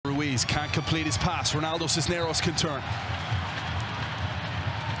Mercedes can't complete his pass. Ronaldo Cisneros can turn.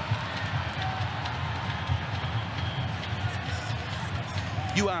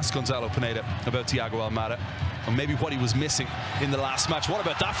 You asked Gonzalo Pineda about Thiago Almada and maybe what he was missing in the last match. What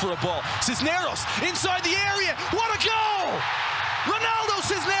about that for a ball? Cisneros inside the area. What a goal! Ronaldo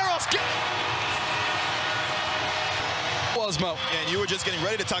Cisneros. Mo. And you were just getting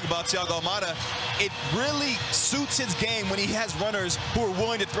ready to talk about Thiago Almada. It really suits his game when he has runners who are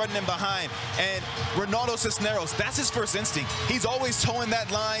willing to threaten him behind. And Ronaldo Cisneros, that's his first instinct. He's always towing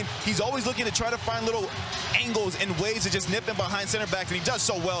that line. He's always looking to try to find little angles and ways to just nip him behind center back, and he does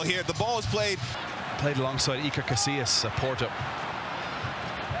so well here. The ball is played Alongside Iker Casillas at Porto.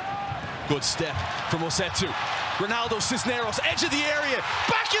 Good step from Osetu. Ronaldo Cisneros, edge of the area,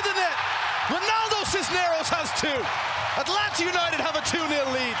 back in the net. Ronaldo Cisneros has two. Atlanta United have a 2-0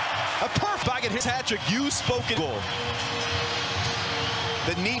 lead. A perfect back at his hat-trick. You spoken goal.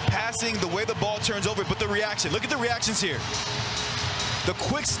 The neat passing, the way the ball turns over, but the reaction. Look at the reactions here. The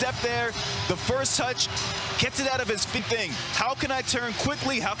quick step there, the first touch, gets it out of his feet thing. How can I turn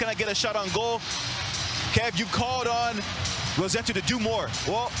quickly? How can I get a shot on goal? Kev, you've called on Rosetto to do more.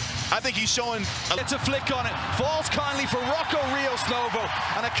 Well, I think he's showing. It's a flick on it. Falls kindly for Rocco Rios Novo,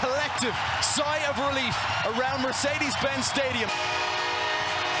 and a collective sigh of relief around Mercedes-Benz Stadium.